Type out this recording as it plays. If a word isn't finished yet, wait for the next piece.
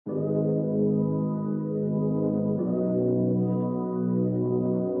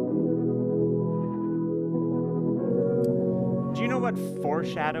what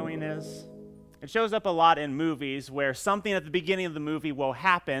foreshadowing is? It shows up a lot in movies where something at the beginning of the movie will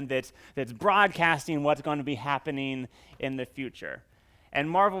happen that's broadcasting what's going to be happening in the future. And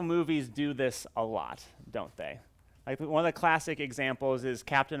Marvel movies do this a lot, don't they? Like one of the classic examples is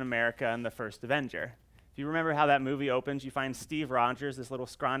Captain America and the First Avenger. If you remember how that movie opens, you find Steve Rogers, this little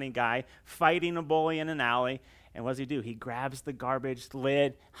scrawny guy, fighting a bully in an alley. And what does he do? He grabs the garbage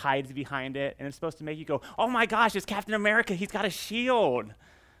lid, hides behind it, and it's supposed to make you go, oh my gosh, it's Captain America, he's got a shield.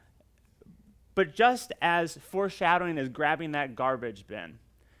 But just as foreshadowing is grabbing that garbage bin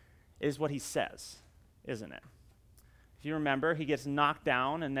is what he says, isn't it? If you remember, he gets knocked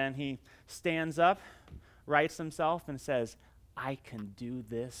down and then he stands up, rights himself, and says, I can do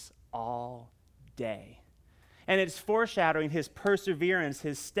this all day. And it's foreshadowing his perseverance,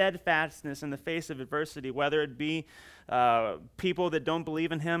 his steadfastness in the face of adversity, whether it be people that don't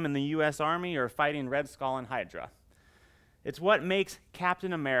believe in him in the U.S. Army or fighting Red Skull and Hydra. It's what makes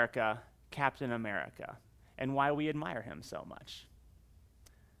Captain America Captain America and why we admire him so much.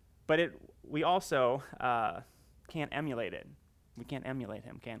 But we also can't emulate it. We can't emulate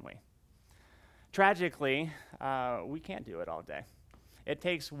him, can we? Tragically, we can't do it all day. It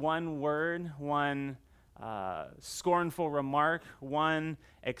takes one word, one scornful remark, one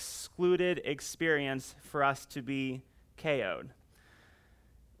excluded experience for us to be KO'd.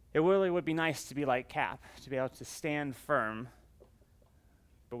 It really would be nice to be like Cap, to be able to stand firm,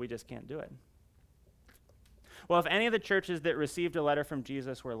 but we just can't do it. Well, if any of the churches that received a letter from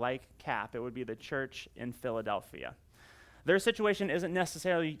Jesus were like Cap, it would be the church in Philadelphia. Their situation isn't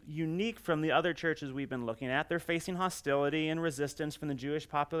necessarily unique from the other churches we've been looking at. They're facing hostility and resistance from the Jewish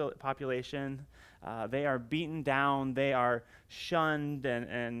population. They are beaten down. They are shunned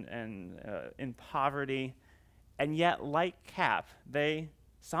and in poverty. And yet, like Cap, they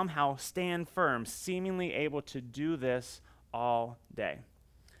somehow stand firm, seemingly able to do this all day.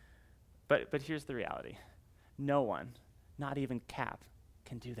 But here's the reality. No one, not even Cap,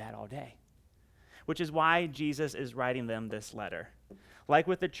 can do that all day. Which is why Jesus is writing them this letter. Like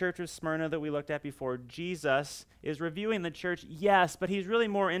with the church of Smyrna that we looked at before, Jesus is reviewing the church, yes, but he's really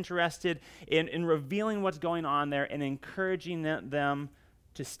more interested in revealing what's going on there and encouraging them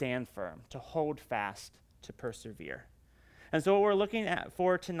to stand firm, to hold fast, to persevere. And so what we're looking at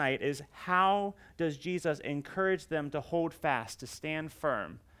for tonight is how does Jesus encourage them to hold fast, to stand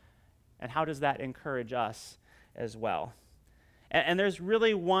firm, and how does that encourage us as well? And there's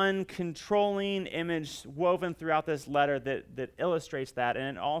really one controlling image woven throughout this letter that illustrates that,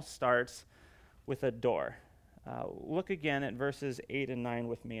 and it all starts with a door. Look again at verses 8 and 9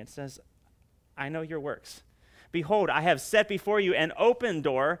 with me. It says, I know your works. Behold, I have set before you an open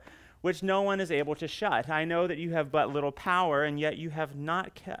door, which no one is able to shut. I know that you have but little power, and yet you have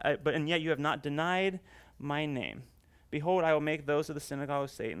not denied my name. Behold, I will make those of the synagogue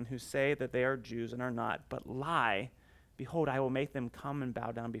of Satan who say that they are Jews and are not, but lie. Behold, I will make them come and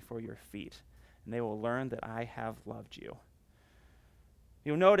bow down before your feet, and they will learn that I have loved you.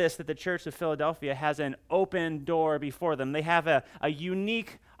 You'll notice that the church of Philadelphia has an open door before them. They have a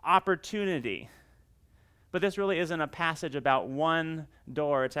unique opportunity. But this really isn't a passage about one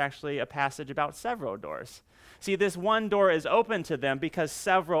door. It's actually a passage about several doors. See, this one door is open to them because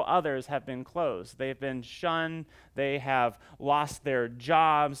several others have been closed. They've been shunned. They have lost their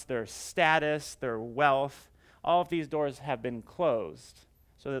jobs, their status, their wealth. All of these doors have been closed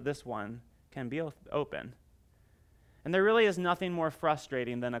so that this one can be open. And there really is nothing more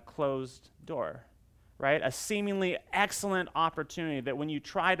frustrating than a closed door, right? A seemingly excellent opportunity that when you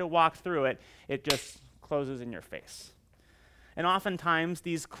try to walk through it, it just closes in your face. And oftentimes,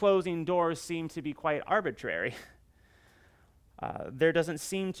 these closing doors seem to be quite arbitrary. There doesn't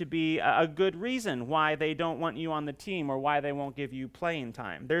seem to be a good reason why they don't want you on the team or why they won't give you playing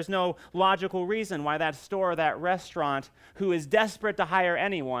time. There's no logical reason why that store or that restaurant who is desperate to hire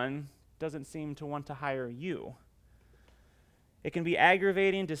anyone doesn't seem to want to hire you. It can be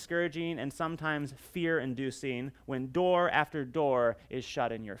aggravating, discouraging, and sometimes fear-inducing when door after door is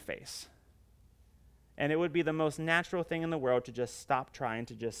shut in your face. And it would be the most natural thing in the world to just stop trying,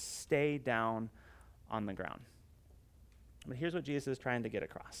 to just stay down on the ground. But here's what Jesus is trying to get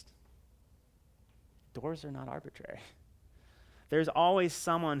across. Doors are not arbitrary. There's always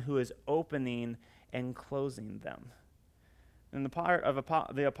someone who is opening and closing them. And the part of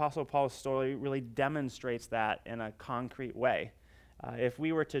the Apostle Paul's story really demonstrates that in a concrete way. If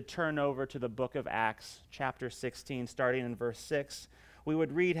we were to turn over to the book of Acts, chapter 16, starting in verse 6, we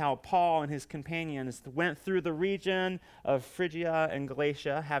would read how Paul and his companions went through the region of Phrygia and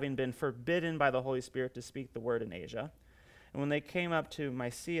Galatia, having been forbidden by the Holy Spirit to speak the word in Asia. And when they came up to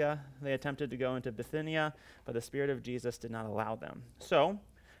Mysia, they attempted to go into Bithynia, but the Spirit of Jesus did not allow them. So,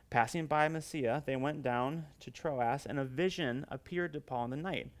 passing by Mysia, they went down to Troas, and a vision appeared to Paul in the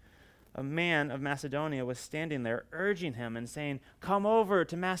night. A man of Macedonia was standing there, urging him and saying, "Come over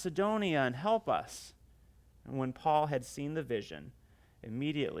to Macedonia and help us." And when Paul had seen the vision,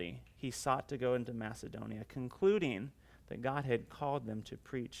 immediately he sought to go into Macedonia, concluding that God had called them to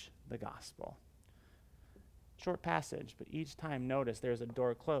preach the gospel. Short passage, but each time notice there's a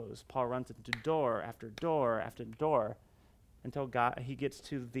door closed. Paul runs into door after door after door until he gets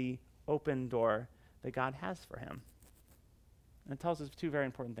to the open door that God has for him. And it tells us two very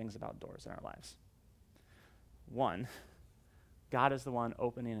important things about doors in our lives. One, God is the one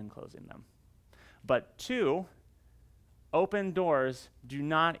opening and closing them. But two, open doors do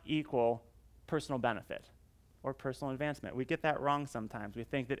not equal personal benefit or personal advancement. We get that wrong sometimes. We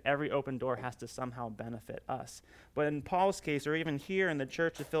think that every open door has to somehow benefit us. But in Paul's case, or even here in the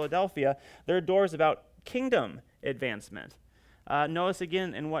church of Philadelphia, there are doors about kingdom advancement. Notice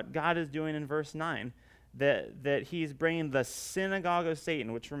again in what God is doing in verse 9, that he's bringing the synagogue of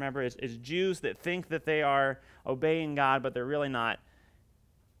Satan, which remember is Jews that think that they are obeying God, but they're really not,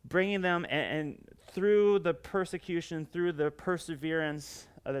 bringing them and through the persecution, through the perseverance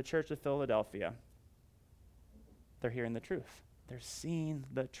of the church of Philadelphia, they're hearing the truth. They're seeing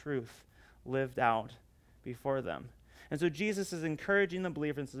the truth lived out before them. And so Jesus is encouraging the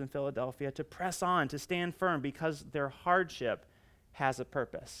believers in Philadelphia to press on, to stand firm, because their hardship has a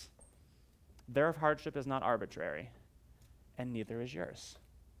purpose. Their hardship is not arbitrary, and neither is yours.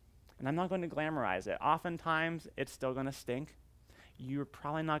 And I'm not going to glamorize it. Oftentimes, it's still going to stink. You're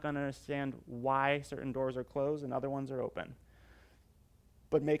probably not going to understand why certain doors are closed and other ones are open.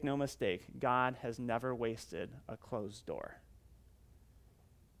 But make no mistake, God has never wasted a closed door.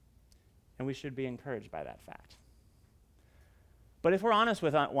 And we should be encouraged by that fact. But if we're honest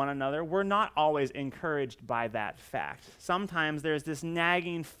with one another, we're not always encouraged by that fact. Sometimes there's this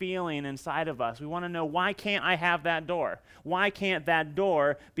nagging feeling inside of us. We want to know, why can't I have that door? Why can't that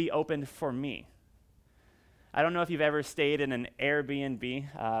door be opened for me? I don't know if you've ever stayed in an Airbnb.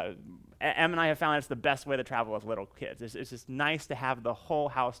 Em and I have found it's the best way to travel with little kids. It's just nice to have the whole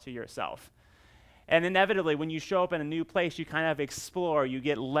house to yourself. And inevitably, when you show up in a new place, you kind of explore, you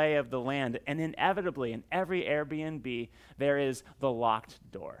get lay of the land. And inevitably, in every Airbnb, there is the locked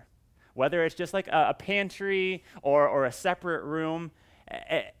door. Whether it's just like a pantry or a separate room,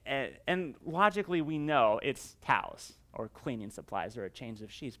 and logically we know it's towels or cleaning supplies or a change of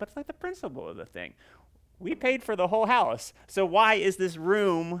sheets, but it's like the principle of the thing. We paid for the whole house, so why is this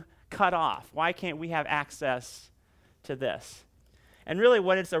room cut off? Why can't we have access to this? And really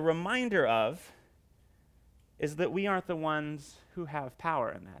what it's a reminder of is that we aren't the ones who have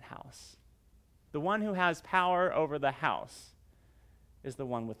power in that house. The one who has power over the house is the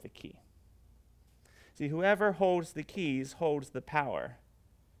one with the key. See, whoever holds the keys holds the power.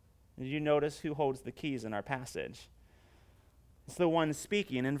 Did you notice who holds the keys in our passage? It's the one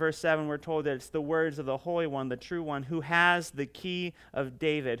speaking. In verse 7, we're told that it's the words of the Holy One, the true one, who has the key of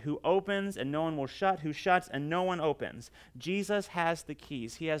David, who opens and no one will shut, who shuts and no one opens. Jesus has the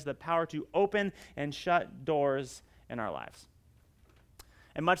keys. He has the power to open and shut doors in our lives.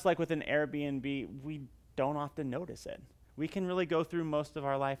 And much like with an Airbnb, we don't often notice it. We can really go through most of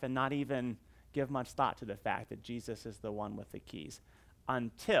our life and not even give much thought to the fact that Jesus is the one with the keys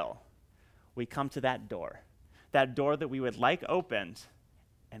until we come to that door that we would like opened,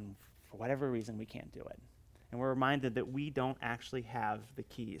 and for whatever reason, we can't do it. And we're reminded that we don't actually have the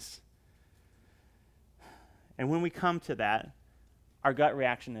keys. And when we come to that, our gut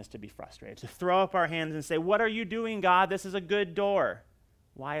reaction is to be frustrated, to throw up our hands and say, "What are you doing, God? This is a good door.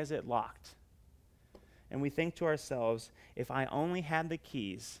 Why is it locked?" And we think to ourselves, if I only had the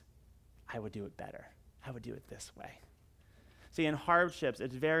keys, I would do it better. I would do it this way. See, in hardships,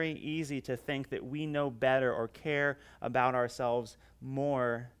 it's very easy to think that we know better or care about ourselves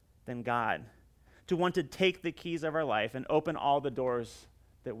more than God, to want to take the keys of our life and open all the doors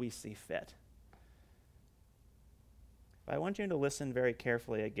that we see fit. But I want you to listen very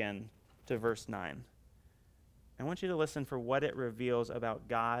carefully again to verse 9. I want you to listen for what it reveals about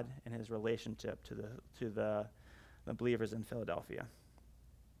God and his relationship to the believers in Philadelphia.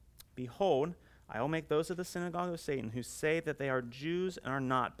 "Behold, I will make those of the synagogue of Satan who say that they are Jews and are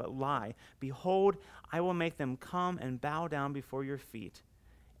not, but lie. Behold, I will make them come and bow down before your feet,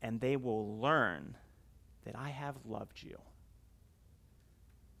 and they will learn that I have loved you."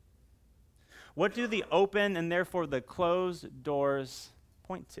 What do the open and therefore the closed doors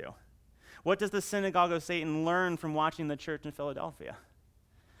point to? What does the synagogue of Satan learn from watching the church in Philadelphia?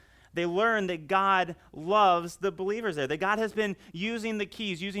 They learn that God loves the believers there, that God has been using the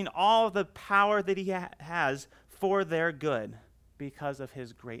keys, using all of the power that he has for their good because of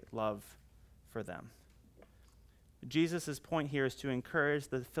his great love for them. Jesus' point here is to encourage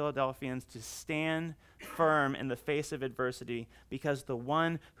the Philadelphians to stand firm in the face of adversity because the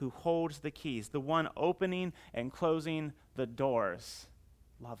one who holds the keys, the one opening and closing the doors,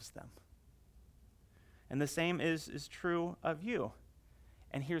 loves them. And the same is true of you.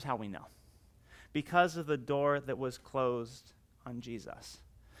 And here's how we know. Because of the door that was closed on Jesus.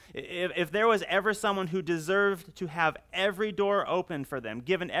 If there was ever someone who deserved to have every door open for them,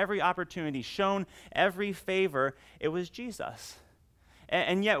 given every opportunity, shown every favor, it was Jesus.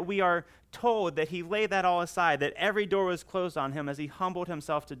 And yet we are told that he laid that all aside, that every door was closed on him as he humbled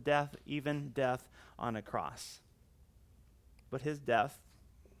himself to death, even death on a cross. But his death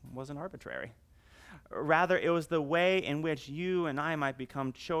wasn't arbitrary. Rather, it was the way in which you and I might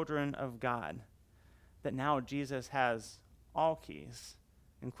become children of God, that now Jesus has all keys,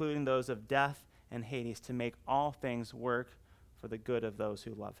 including those of death and Hades, to make all things work for the good of those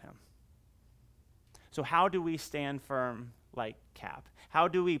who love him. So how do we stand firm like Cap? How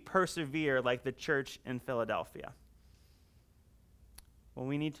do we persevere like the church in Philadelphia? Well,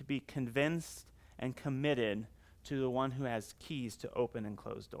 we need to be convinced and committed to the one who has keys to open and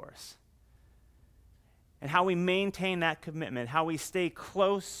close doors. And how we maintain that commitment, how we stay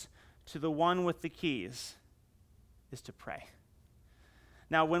close to the one with the keys, is to pray.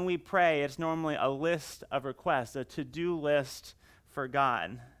 Now, when we pray, it's normally a list of requests, a to-do list for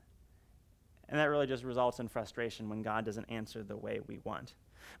God. And that really just results in frustration when God doesn't answer the way we want.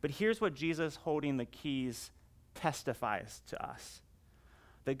 But here's what Jesus holding the keys testifies to us.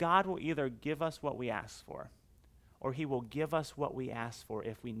 That God will either give us what we ask for, or he will give us what we ask for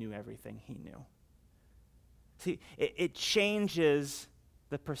if we knew everything he knew. See, it changes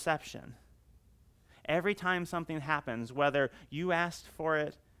the perception. Every time something happens, whether you asked for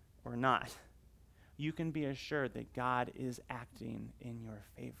it or not, you can be assured that God is acting in your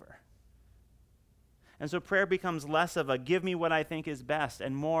favor. And so prayer becomes less of a give me what I think is best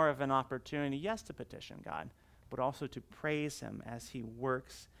and more of an opportunity, yes, to petition God, but also to praise him as he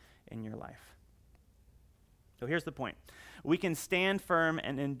works in your life. So here's the point. We can stand firm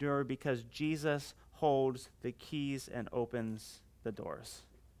and endure because Jesus holds the keys and opens the doors.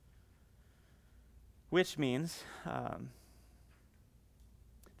 Which means that,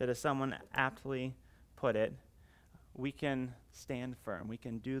 as someone aptly put it, we can stand firm. We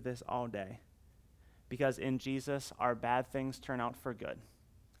can do this all day. Because in Jesus, our bad things turn out for good.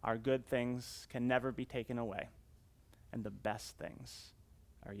 Our good things can never be taken away. And the best things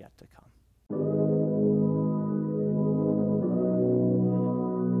are yet to come.